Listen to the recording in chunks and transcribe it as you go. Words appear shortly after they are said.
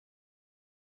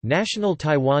National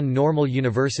Taiwan Normal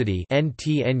University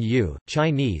 (NTNU),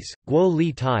 Chinese: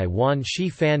 Guoli Taiwan Shi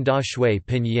Fan Da Shui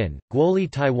Pinyin, Guoli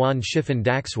Taiwan Shifan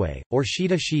Daxui, or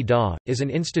Shida Shi Da, is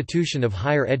an institution of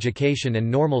higher education and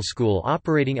normal school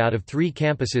operating out of 3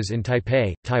 campuses in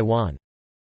Taipei, Taiwan.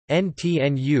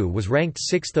 NTNU was ranked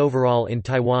 6th overall in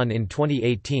Taiwan in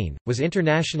 2018, was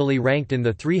internationally ranked in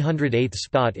the 308th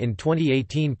spot in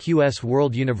 2018 QS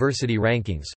World University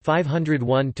Rankings,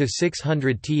 501 to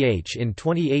 600 th in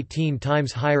 2018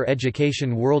 Times Higher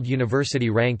Education World University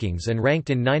Rankings, and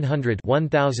ranked in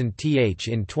 900-1000 th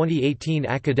in 2018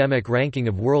 Academic Ranking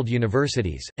of World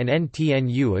Universities. And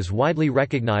NTNU is widely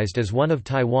recognized as one of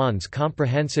Taiwan's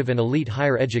comprehensive and elite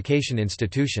higher education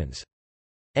institutions.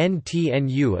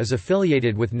 NTNU is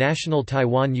affiliated with National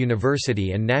Taiwan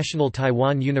University and National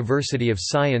Taiwan University of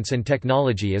Science and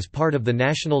Technology as part of the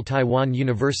National Taiwan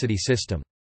University System.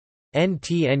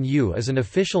 NTNU is an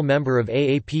official member of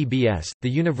AAPBS. The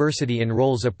university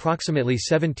enrolls approximately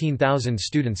 17,000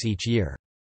 students each year.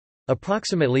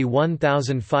 Approximately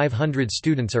 1,500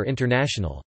 students are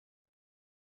international.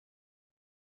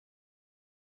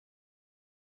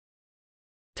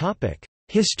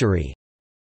 History.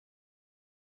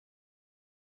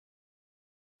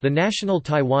 The National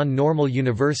Taiwan Normal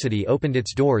University opened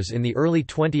its doors in the early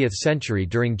 20th century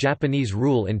during Japanese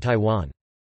rule in Taiwan.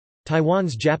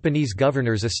 Taiwan's Japanese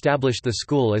governors established the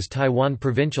school as Taiwan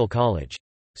Provincial College.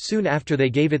 Soon after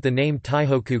they gave it the name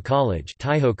Taihoku College.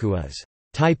 Taihoku is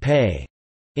Taipei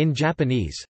in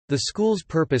Japanese. The school's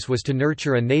purpose was to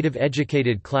nurture a native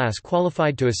educated class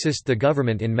qualified to assist the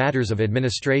government in matters of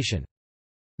administration.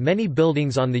 Many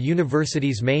buildings on the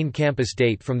university's main campus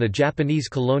date from the Japanese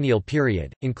colonial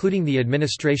period, including the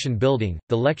Administration Building,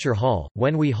 the Lecture Hall,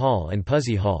 Wenhui Hall and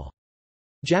Puzzi Hall.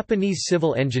 Japanese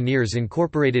civil engineers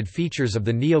incorporated features of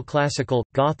the neoclassical,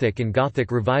 Gothic and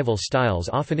Gothic Revival styles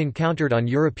often encountered on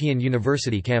European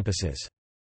university campuses.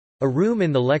 A room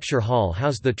in the lecture hall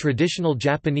housed the traditional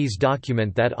Japanese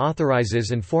document that authorizes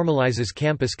and formalizes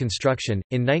campus construction.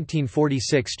 In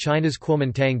 1946, China's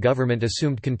Kuomintang government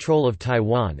assumed control of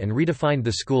Taiwan and redefined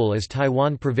the school as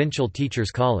Taiwan Provincial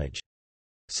Teachers College.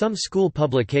 Some school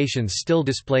publications still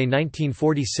display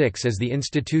 1946 as the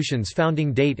institution's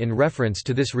founding date in reference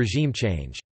to this regime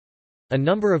change. A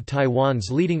number of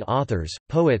Taiwan's leading authors,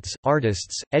 poets,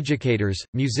 artists, educators,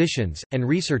 musicians, and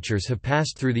researchers have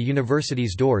passed through the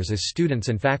university's doors as students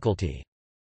and faculty.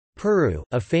 Puru,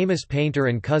 a famous painter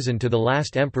and cousin to the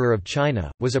last emperor of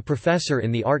China, was a professor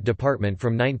in the art department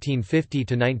from 1950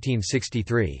 to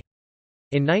 1963.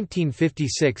 In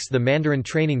 1956, the Mandarin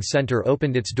Training Center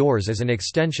opened its doors as an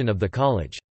extension of the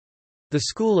college. The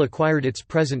school acquired its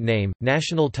present name,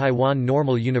 National Taiwan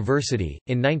Normal University,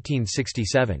 in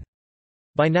 1967.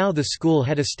 By now the school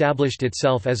had established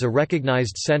itself as a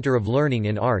recognized center of learning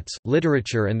in arts,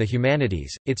 literature and the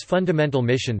humanities. Its fundamental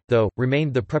mission, though,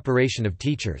 remained the preparation of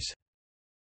teachers.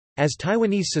 As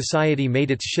Taiwanese society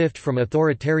made its shift from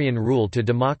authoritarian rule to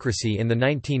democracy in the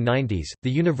 1990s,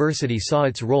 the university saw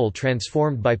its role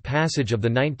transformed by passage of the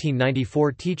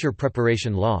 1994 Teacher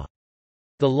Preparation Law.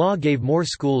 The law gave more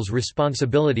schools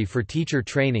responsibility for teacher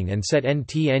training and set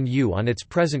NTNU on its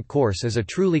present course as a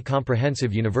truly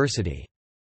comprehensive university.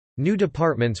 New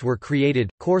departments were created,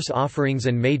 course offerings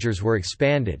and majors were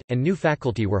expanded, and new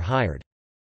faculty were hired.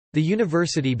 The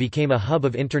university became a hub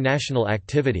of international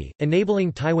activity,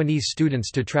 enabling Taiwanese students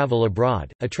to travel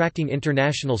abroad, attracting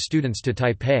international students to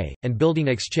Taipei, and building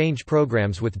exchange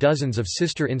programs with dozens of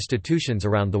sister institutions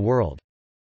around the world.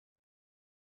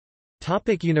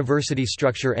 University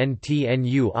structure.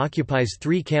 NTNU occupies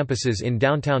 3 campuses in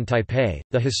downtown Taipei: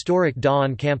 the historic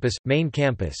Da'an campus, main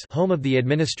campus, home of the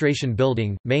Administration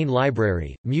Building, main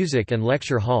library, music and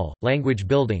lecture hall, language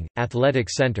building, athletic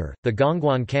center; the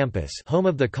Gongguan campus, home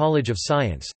of the College of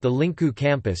Science, the Lingkou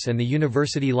campus and the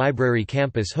University Library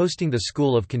campus hosting the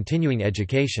School of Continuing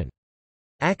Education.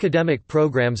 Academic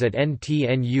programs at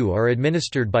NTNU are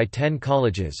administered by 10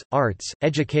 colleges: arts,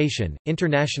 education,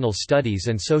 international studies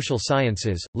and social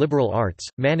sciences, liberal arts,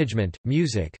 management,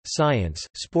 music, science,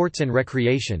 sports and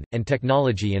recreation, and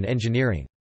technology and engineering.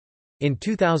 In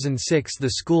 2006,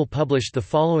 the school published the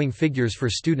following figures for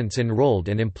students enrolled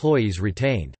and employees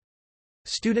retained.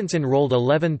 Students enrolled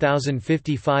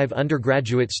 11,055,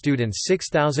 undergraduate students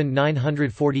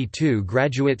 6,942,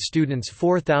 graduate students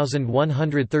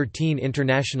 4,113,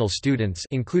 international students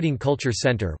including Culture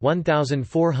Center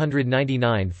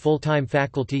 1,499, full-time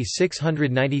faculty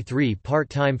 693,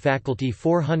 part-time faculty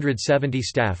 470,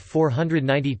 staff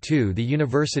 492. The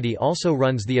university also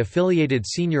runs the affiliated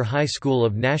Senior High School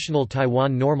of National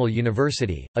Taiwan Normal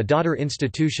University, a daughter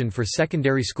institution for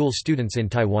secondary school students in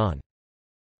Taiwan.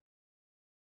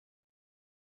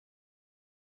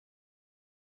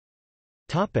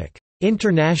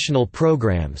 International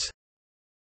programs.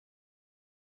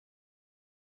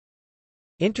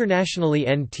 Internationally,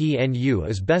 NTNU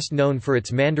is best known for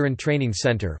its Mandarin Training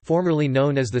Center, formerly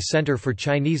known as the Center for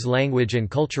Chinese Language and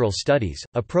Cultural Studies,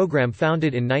 a program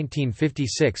founded in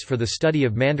 1956 for the study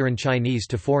of Mandarin Chinese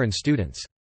to foreign students.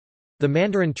 The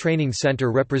Mandarin Training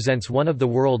Center represents one of the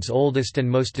world's oldest and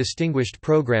most distinguished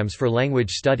programs for language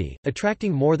study,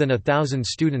 attracting more than 1,000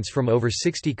 students from over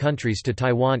 60 countries to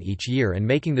Taiwan each year and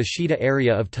making the Shida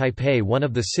area of Taipei one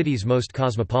of the city's most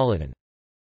cosmopolitan.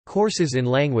 Courses in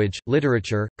language,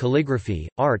 literature, calligraphy,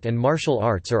 art and martial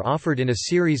arts are offered in a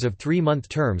series of 3-month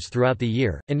terms throughout the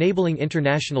year, enabling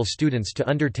international students to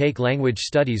undertake language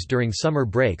studies during summer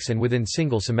breaks and within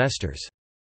single semesters.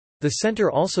 The center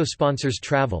also sponsors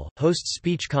travel, hosts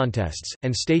speech contests,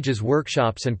 and stages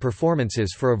workshops and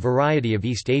performances for a variety of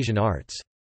East Asian arts.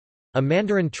 A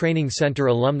Mandarin Training Center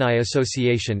Alumni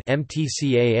Association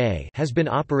 (MTCAA) has been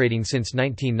operating since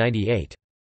 1998.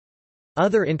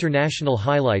 Other international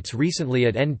highlights recently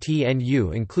at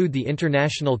NTNU include the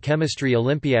International Chemistry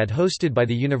Olympiad hosted by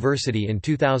the university in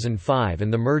 2005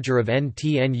 and the merger of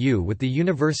NTNU with the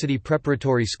University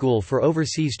Preparatory School for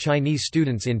Overseas Chinese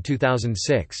Students in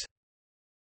 2006.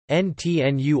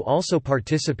 NTNU also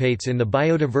participates in the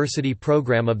biodiversity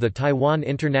program of the Taiwan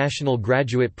International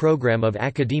Graduate Program of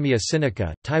Academia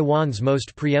Sinica, Taiwan's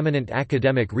most preeminent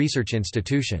academic research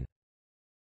institution.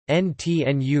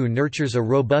 NTNU nurtures a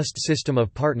robust system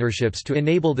of partnerships to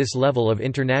enable this level of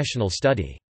international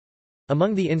study.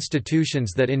 Among the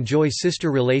institutions that enjoy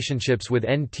sister relationships with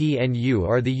NTNU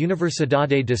are the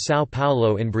Universidade de São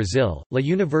Paulo in Brazil, La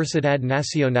Universidad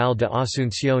Nacional de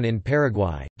Asunción in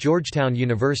Paraguay, Georgetown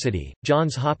University,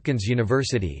 Johns Hopkins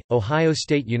University, Ohio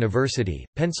State University,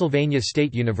 Pennsylvania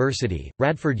State University,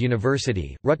 Radford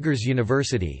University, Rutgers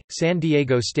University, San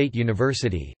Diego State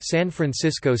University, San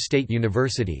Francisco State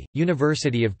University,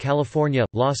 University of California,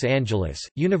 Los Angeles,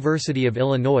 University of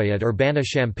Illinois at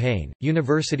Urbana-Champaign,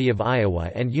 University of Iowa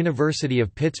and University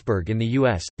of Pittsburgh in the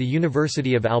U.S., the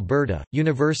University of Alberta,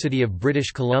 University of British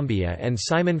Columbia and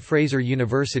Simon Fraser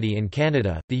University in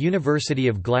Canada, the University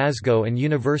of Glasgow and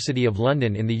University of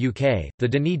London in the UK, the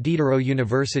Denis Diderot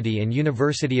University and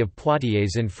University of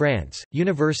Poitiers in France,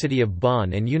 University of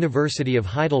Bonn and University of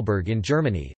Heidelberg in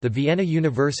Germany, the Vienna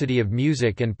University of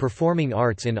Music and Performing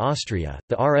Arts in Austria,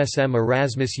 the RSM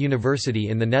Erasmus University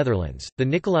in the Netherlands, the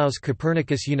Nicolaus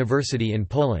Copernicus University in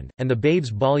Poland, and the Babes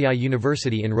Balya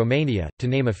University in Romania, to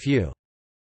name a few.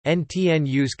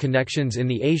 NTNU's connections in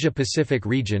the Asia-Pacific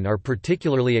region are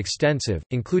particularly extensive,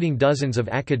 including dozens of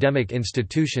academic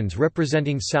institutions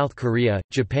representing South Korea,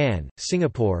 Japan,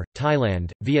 Singapore,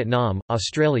 Thailand, Vietnam,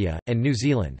 Australia, and New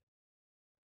Zealand.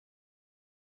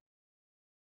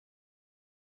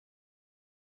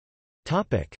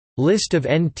 List of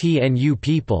NTNU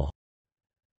people.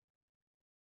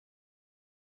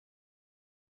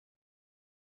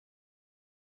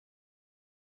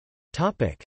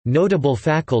 Notable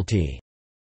faculty.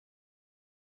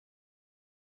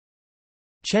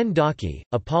 Chen Daqi,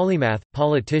 a polymath,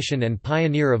 politician and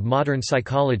pioneer of modern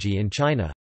psychology in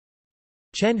China.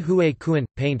 Chen Hui Kuan,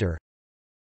 painter.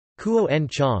 Kuo N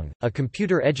Chong, a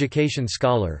computer education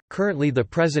scholar, currently the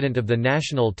president of the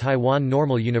National Taiwan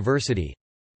Normal University.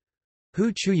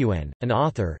 Hu Chuyuan, an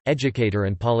author, educator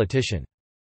and politician.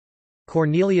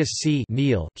 Cornelius C.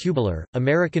 Neal Kubler,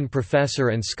 American professor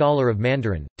and scholar of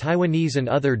Mandarin, Taiwanese and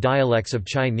other dialects of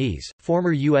Chinese,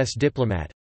 former U.S. diplomat.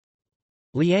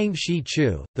 Liang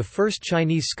Shi-chu, the first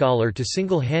Chinese scholar to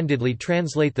single-handedly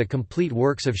translate the complete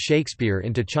works of Shakespeare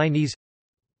into Chinese.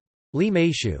 Li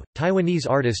Meishu, Taiwanese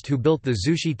artist who built the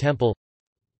Zushi Temple.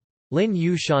 Lin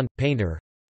Yushan, painter.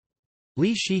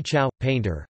 Li Shichao,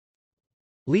 painter.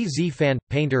 Li Zifan,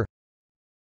 painter.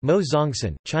 Mo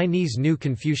Zongsan, Chinese New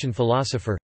Confucian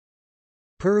philosopher.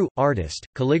 Puru, artist,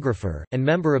 calligrapher, and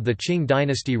member of the Qing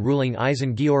dynasty ruling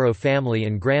Aisin Gioro family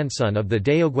and grandson of the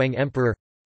Daoguang Emperor.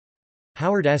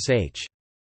 Howard S. H.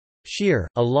 Shear,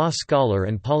 a law scholar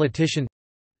and politician.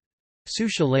 Su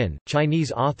Shalin,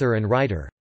 Chinese author and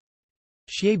writer.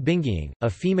 Xie Bingying, a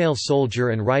female soldier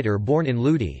and writer born in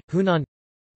Ludi, Hunan.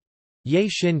 Ye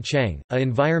Xin Cheng, a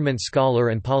environment scholar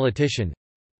and politician.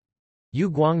 Yu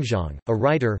Guangzhong, a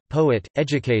writer, poet,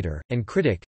 educator, and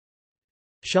critic.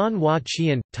 Shan Hua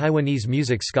Qian, Taiwanese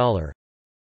music scholar.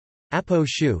 Apo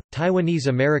Shu,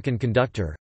 Taiwanese-American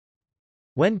conductor.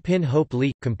 Wen Pin Hope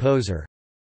Li, composer.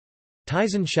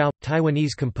 Taizan Xiao,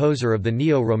 Taiwanese composer of the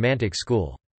Neo-Romantic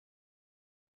school.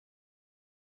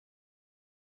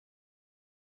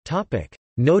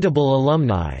 Notable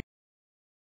alumni.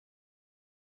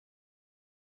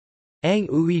 Ang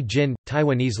Ui Jin,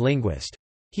 Taiwanese linguist.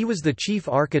 He was the chief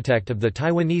architect of the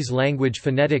Taiwanese language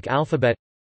phonetic alphabet.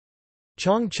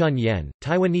 Chong Chun-yen,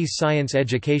 Taiwanese science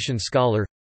education scholar.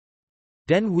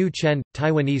 Den Wu-chen,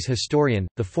 Taiwanese historian,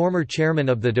 the former chairman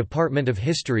of the Department of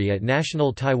History at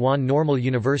National Taiwan Normal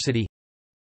University.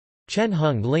 Chen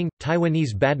Hung-ling,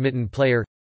 Taiwanese badminton player.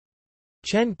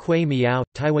 Chen Kui-miao,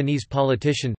 Taiwanese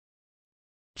politician.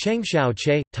 Cheng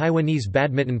Xiao-che, Taiwanese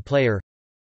badminton player.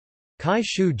 Kai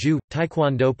Shu-ju,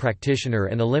 Taekwondo practitioner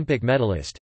and Olympic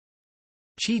medalist.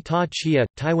 Chi Ta-chia,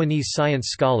 Taiwanese science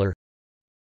scholar.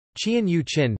 Qian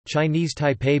Yu-chin, Chinese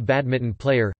Taipei badminton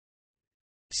player.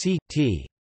 C.T.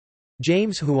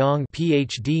 James Huang,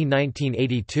 Ph.D.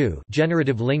 1982,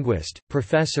 generative linguist,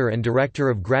 professor and director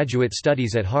of graduate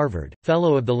studies at Harvard,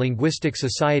 fellow of the Linguistic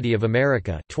Society of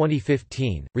America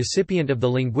 2015, recipient of the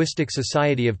Linguistic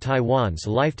Society of Taiwan's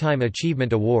Lifetime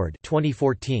Achievement Award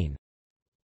 2014.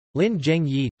 Lin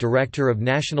Zhengyi, director of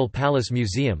National Palace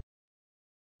Museum.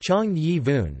 Chong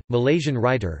Yi-voon, Malaysian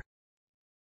writer.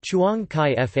 Chuang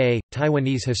Kai-fa,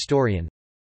 Taiwanese historian.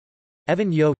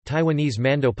 Evan Yo, Taiwanese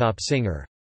mandopop singer.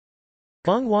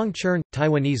 Gong Wangchern,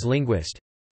 Taiwanese linguist.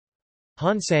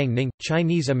 Han Sang-ning,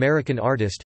 Chinese-American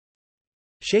artist.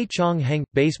 She Chong-heng,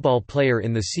 baseball player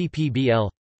in the CPBL.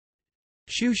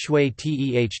 Xu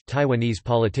Shui-teh, Taiwanese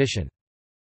politician.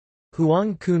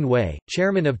 Huang Kun-wei,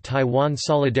 chairman of Taiwan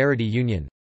Solidarity Union.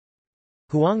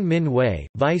 Huang Min-wei,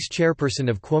 vice chairperson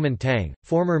of Kuomintang,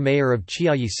 former mayor of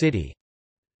Chiayi City.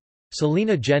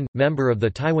 Selena Zhen, member of the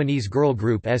Taiwanese girl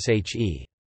group SHE.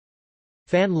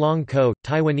 Fan Long Ko,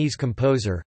 Taiwanese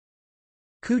composer.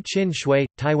 Ku Chin Shui,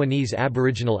 Taiwanese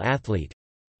Aboriginal athlete.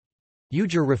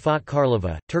 Ujar Rafat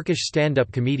Karlova, Turkish stand-up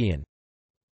comedian.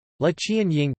 La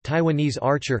Qianying, Taiwanese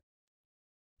archer.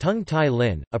 Tung Tai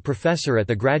Lin, a professor at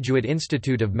the Graduate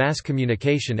Institute of Mass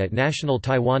Communication at National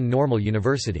Taiwan Normal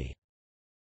University.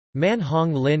 Man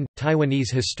Hong Lin,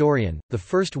 Taiwanese historian, the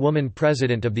first woman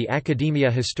president of the Academia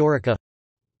Historica.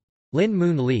 Lin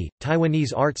Moon Lee,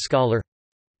 Taiwanese art scholar.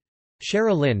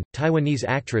 Shara Lin, Taiwanese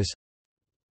actress.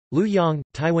 Lu Yang,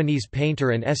 Taiwanese painter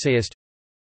and essayist.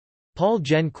 Paul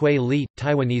Jen Kui Lee,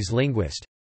 Taiwanese linguist.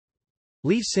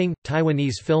 Li Sing,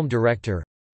 Taiwanese film director.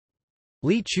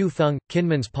 Li Chu-feng,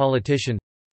 Kinmen's politician.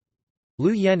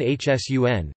 Lu Yen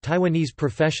Hsun, Taiwanese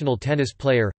professional tennis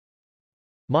player.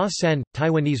 Ma Sen,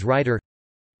 Taiwanese writer.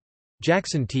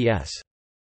 Jackson T.S.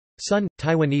 Sun,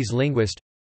 Taiwanese linguist.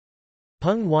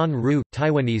 Peng Wan Ru,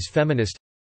 Taiwanese feminist.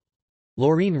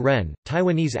 Laureen Ren,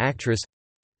 Taiwanese actress.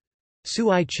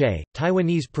 Su Ai-che,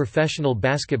 Taiwanese professional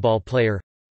basketball player.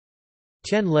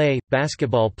 Tian Lei,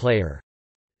 basketball player.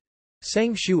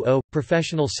 Sang Shu-o,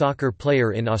 professional soccer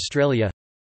player in Australia.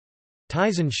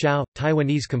 Taizan Xiao,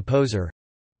 Taiwanese composer.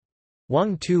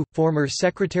 Wang Tu, former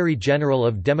Secretary-General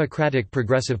of Democratic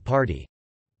Progressive Party.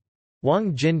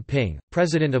 Wang Jin-ping,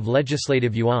 President of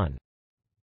Legislative Yuan.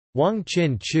 Wang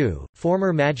Chin-chu,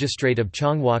 former magistrate of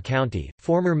Changhua County,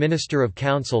 former Minister of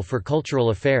Council for Cultural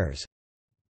Affairs.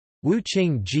 Wu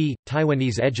Qing-ji,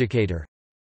 Taiwanese educator.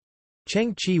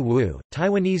 Cheng-chi Wu,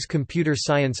 Taiwanese computer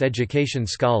science education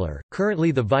scholar,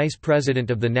 currently the vice president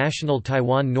of the National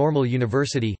Taiwan Normal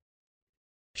University.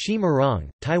 Shi Marong,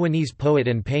 Taiwanese poet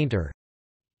and painter.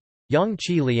 Yang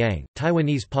Chi Liang,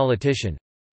 Taiwanese politician.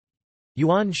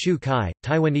 Yuan Shu Kai,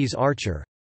 Taiwanese archer.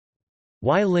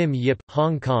 Wai Lim Yip,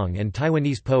 Hong Kong and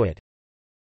Taiwanese poet.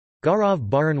 Gaurav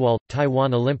Baranwal,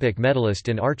 Taiwan Olympic medalist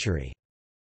in archery.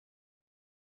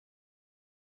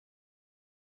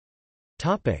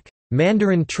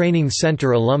 Mandarin Training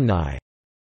Center alumni.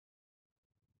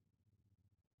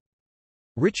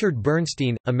 Richard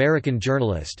Bernstein, American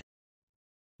journalist.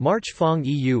 March Fong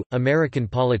EU, American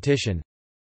politician.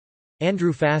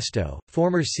 Andrew Fastow,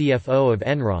 former CFO of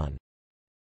Enron.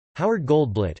 Howard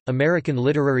Goldblatt, American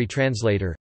literary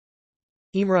translator.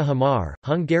 Imre Hamar,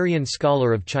 Hungarian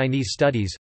scholar of Chinese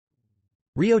studies.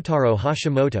 Ryotaro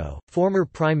Hashimoto, former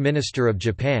Prime Minister of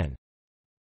Japan.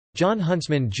 John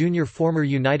Huntsman Jr., former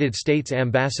United States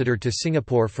ambassador to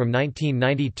Singapore from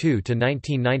 1992 to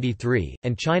 1993,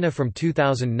 and China from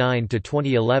 2009 to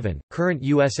 2011, current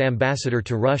U.S. ambassador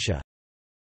to Russia.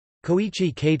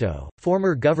 Koichi Kato,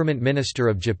 former government minister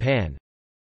of Japan.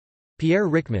 Pierre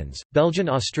Ryckmans,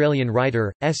 Belgian-Australian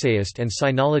writer, essayist and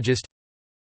sinologist.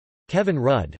 Kevin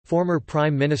Rudd, former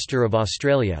Prime Minister of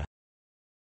Australia.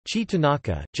 Chi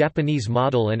Tanaka, Japanese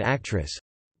model and actress.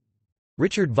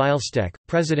 Richard Vilestec,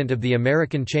 President of the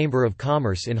American Chamber of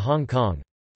Commerce in Hong Kong.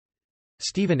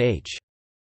 Stephen H.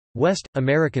 West,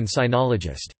 American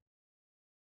sinologist.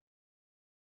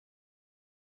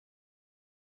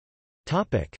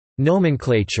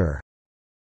 Nomenclature.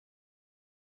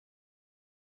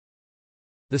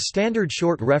 The standard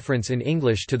short reference in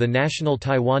English to the National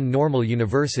Taiwan Normal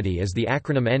University is the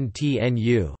acronym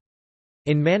NTNU.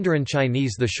 In Mandarin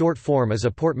Chinese the short form is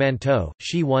a portmanteau,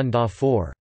 Shi Wan Da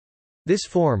 4. This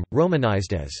form,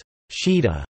 romanized as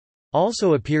Shida,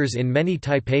 also appears in many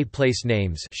Taipei place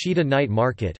names Shida Night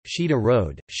Market, Shida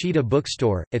Road, Shida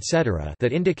Bookstore, etc.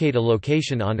 that indicate a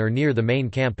location on or near the main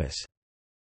campus.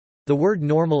 The word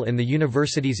normal in the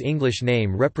university's English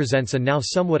name represents a now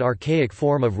somewhat archaic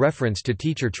form of reference to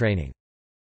teacher training.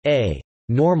 A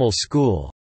normal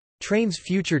school trains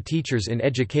future teachers in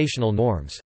educational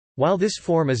norms. While this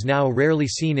form is now rarely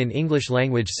seen in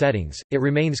English-language settings, it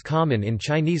remains common in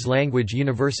Chinese-language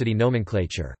university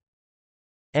nomenclature.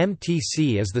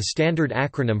 MTC is the standard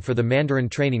acronym for the Mandarin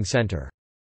Training Center.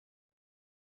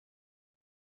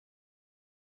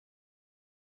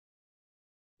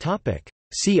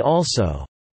 See also: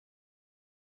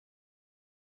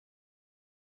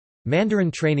 Mandarin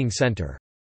Training Center